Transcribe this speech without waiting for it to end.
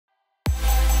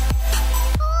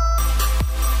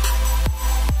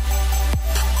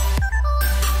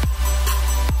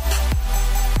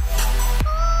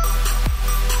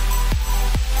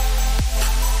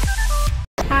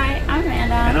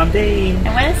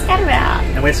Scatabout.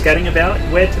 And we're scatting about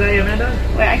where today, Amanda?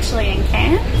 We're actually in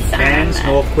Cairns. Cairns,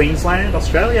 North Queensland,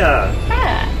 Australia.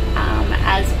 Yeah.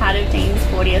 As part of Dean's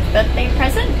 40th birthday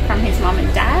present from his mum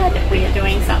and dad, we are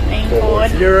doing something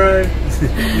called... Euro.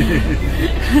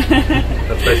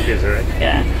 That's both kids, right?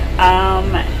 Yeah.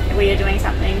 We are doing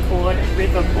something called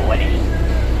river boarding.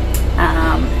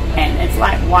 And it's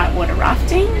like whitewater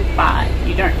rafting, but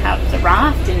you don't have the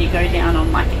raft and you go down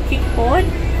on like a kickboard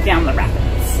down the rapids.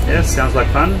 Yes, sounds like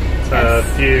fun. So yes.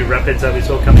 A few rapids that we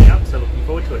saw coming up, so looking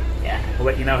forward to it. Yeah. We'll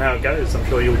let you know how it goes. I'm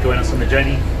sure you'll join us on the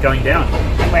journey going down.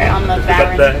 We're on the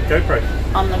Barron,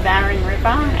 River,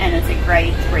 and it's a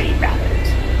grade 3 rapid.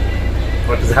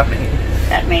 What does that mean?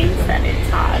 That means that it's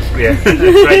hard. Yeah,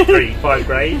 grade 3, 5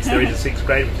 grades. There is a 6th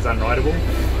grade, which is unrideable.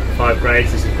 5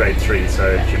 grades, this is grade 3, so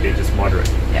it should be just moderate.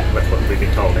 Yeah. That's what we've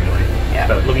been told anyway. Yeah.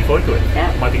 But looking forward to it.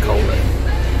 Yeah. It might be cold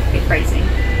though. Be freezing.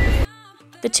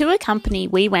 The tour company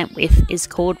we went with is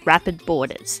called Rapid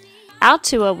Boarders. Our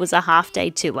tour was a half-day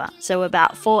tour, so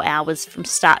about 4 hours from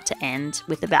start to end,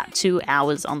 with about 2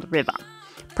 hours on the river.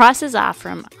 Prices are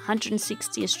from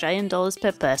 160 Australian dollars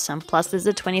per person, plus there's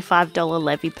a $25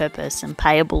 levy per person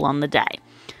payable on the day.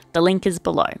 The link is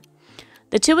below.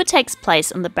 The tour takes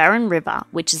place on the Barron River,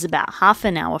 which is about half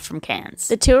an hour from Cairns.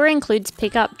 The tour includes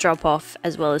pick-up, drop-off,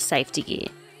 as well as safety gear.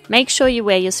 Make sure you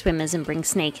wear your swimmers and bring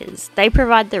sneakers. They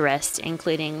provide the rest,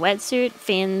 including wetsuit,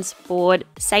 fins, board,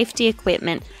 safety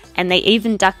equipment, and they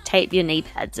even duct tape your knee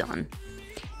pads on.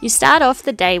 You start off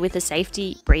the day with a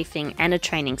safety briefing and a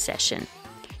training session.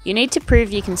 You need to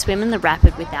prove you can swim in the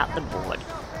rapid without the board.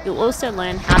 You'll also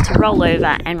learn how to roll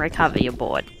over and recover your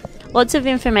board. Lots of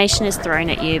information is thrown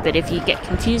at you, but if you get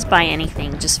confused by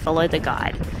anything, just follow the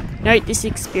guide. Note this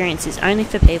experience is only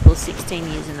for people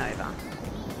 16 years and over.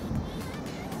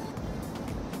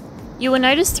 You will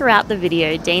notice throughout the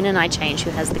video, Dean and I change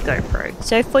who has the GoPro.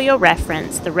 So for your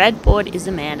reference, the red board is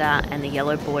Amanda and the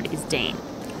yellow board is Dean.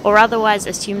 Or otherwise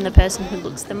assume the person who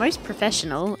looks the most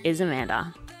professional is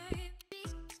Amanda.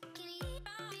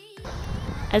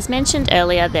 As mentioned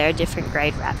earlier, there are different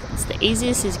grade rapids. The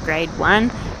easiest is grade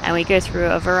 1, and we go through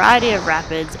a variety of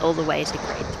rapids all the way to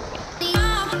grade 3.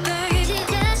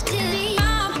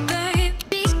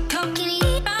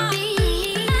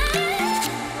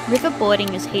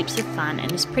 Riverboarding is heaps of fun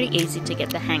and is pretty easy to get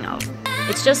the hang of.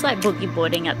 It's just like boogie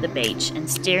boarding at the beach, and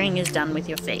steering is done with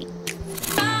your feet.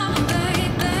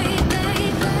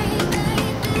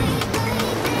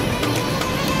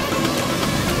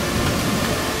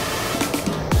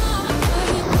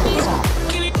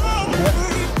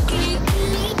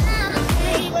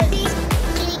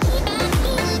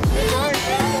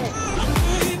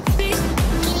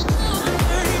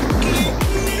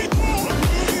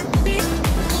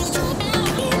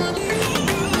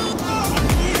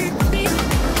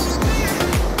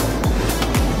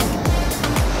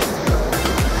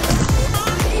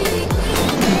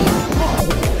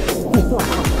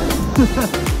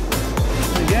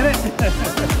 You get it?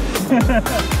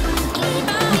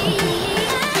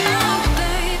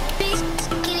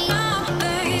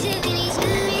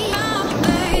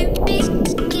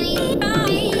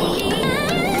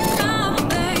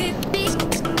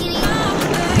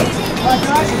 Alright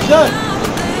guys, it's done.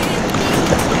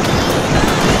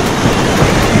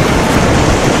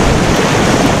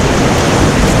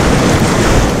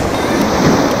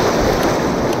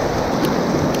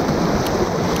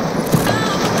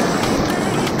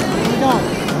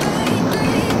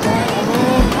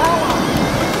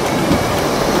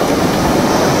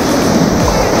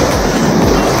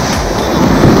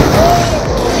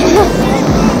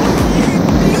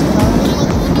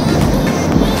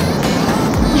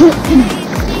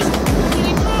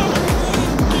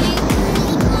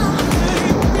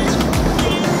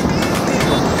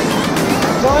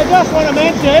 So I just want to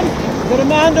mention that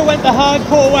Amanda went the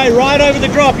hardcore way right over the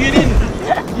drop. You didn't.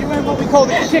 You went what we call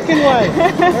the chicken way,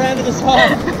 around to the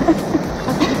side. I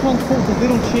think this one's called the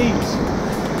little cheese.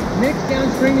 Next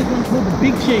downstream is one called the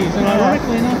big cheese, and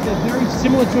ironically enough, they're very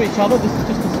similar to each other. This is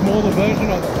just a smaller version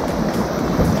of it.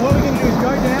 So what we're going to do is go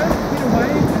down, hit a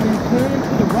wave, and then turn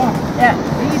to the right. Yeah.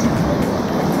 Easy.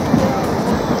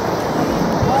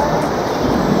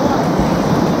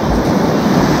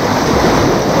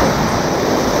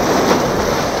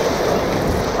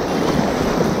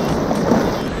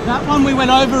 That one we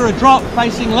went over a drop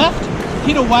facing left,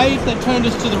 hit a wave that turned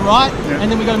us to the right, and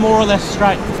then we go more or less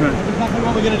straight. Right. That's exactly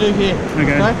what we're going to do here.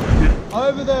 Okay. Yeah.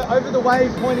 Over the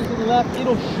wave pointing to the left,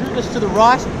 it'll shoot us to the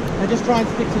right, and just try and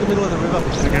stick to the middle of the river.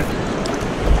 Okay.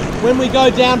 When we go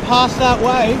down past that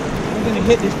wave, we're going to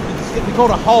hit this, we call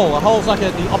it a hole. A hole's like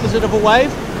the opposite of a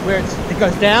wave, where it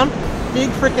goes down. big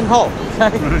freaking hole.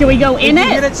 Okay? Do we go in If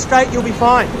you hit it? it straight, you'll be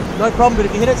fine. No problem. But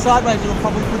if you hit it sideways, it'll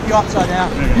probably flip you upside down.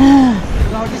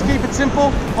 So just keep it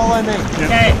simple. Follow me.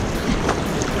 Okay.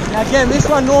 Now again, this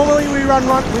one normally we run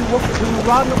one at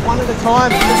a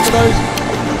time just for those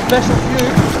special few.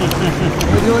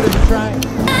 We do it as a train.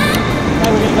 Okay,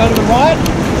 we're going to go to the right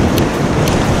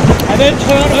and then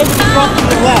turn over the drop to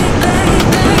the left.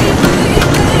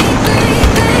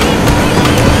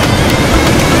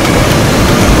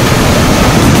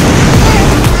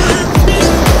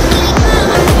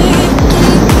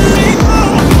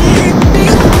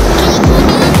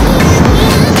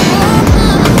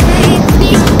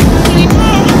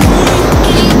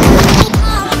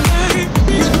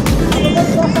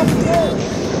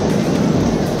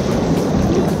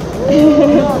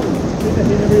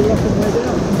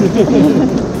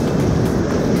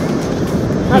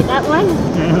 Like that one?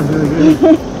 Yeah, very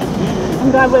good.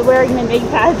 I'm glad we're wearing the knee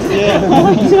pads.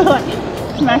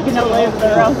 Yeah. Smacking all over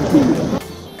the rock.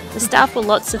 The staff were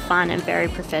lots of fun and very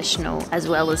professional, as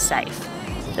well as safe.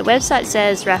 The website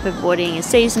says rapid boarding is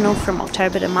seasonal from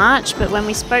October to March, but when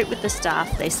we spoke with the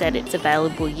staff, they said it's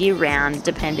available year-round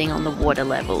depending on the water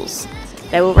levels.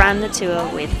 They will run the tour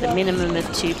with a minimum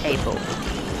of 2 people.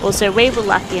 Also, we were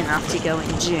lucky enough to go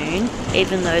in June.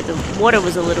 Even though the water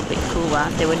was a little bit cooler,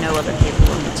 there were no other people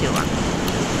on the tour.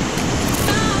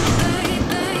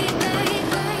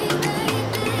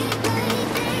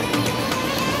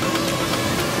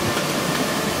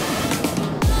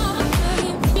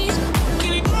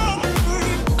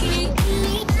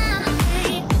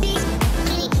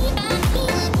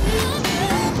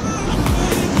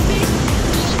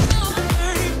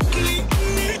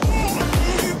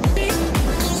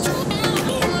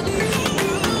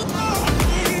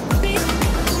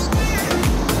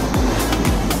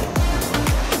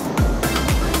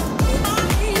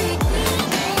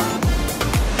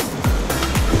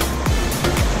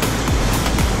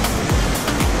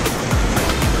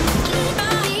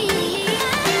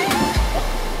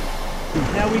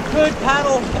 Now we could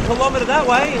paddle a kilometre that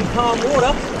way in calm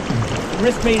water,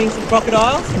 risk meeting some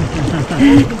crocodiles.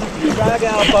 If you drag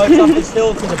our boats up this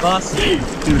hill to the bus,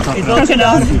 it's not too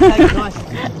bad if we take it nice.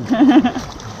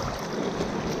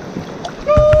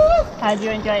 How did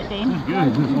you enjoy it, Dean? Good.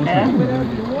 Awesome.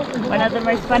 Yeah. One of the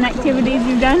most fun activities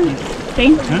you've done?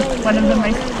 Dean? One of the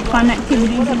most fun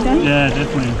activities you've done? Yeah,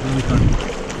 definitely. Really fun.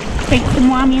 Thanks to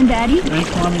Mommy and Daddy.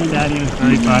 Thanks, Mommy and Daddy. It was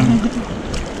very fun.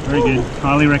 Very good.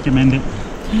 Highly recommend it.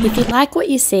 If you like what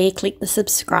you see, click the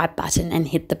subscribe button and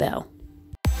hit the bell.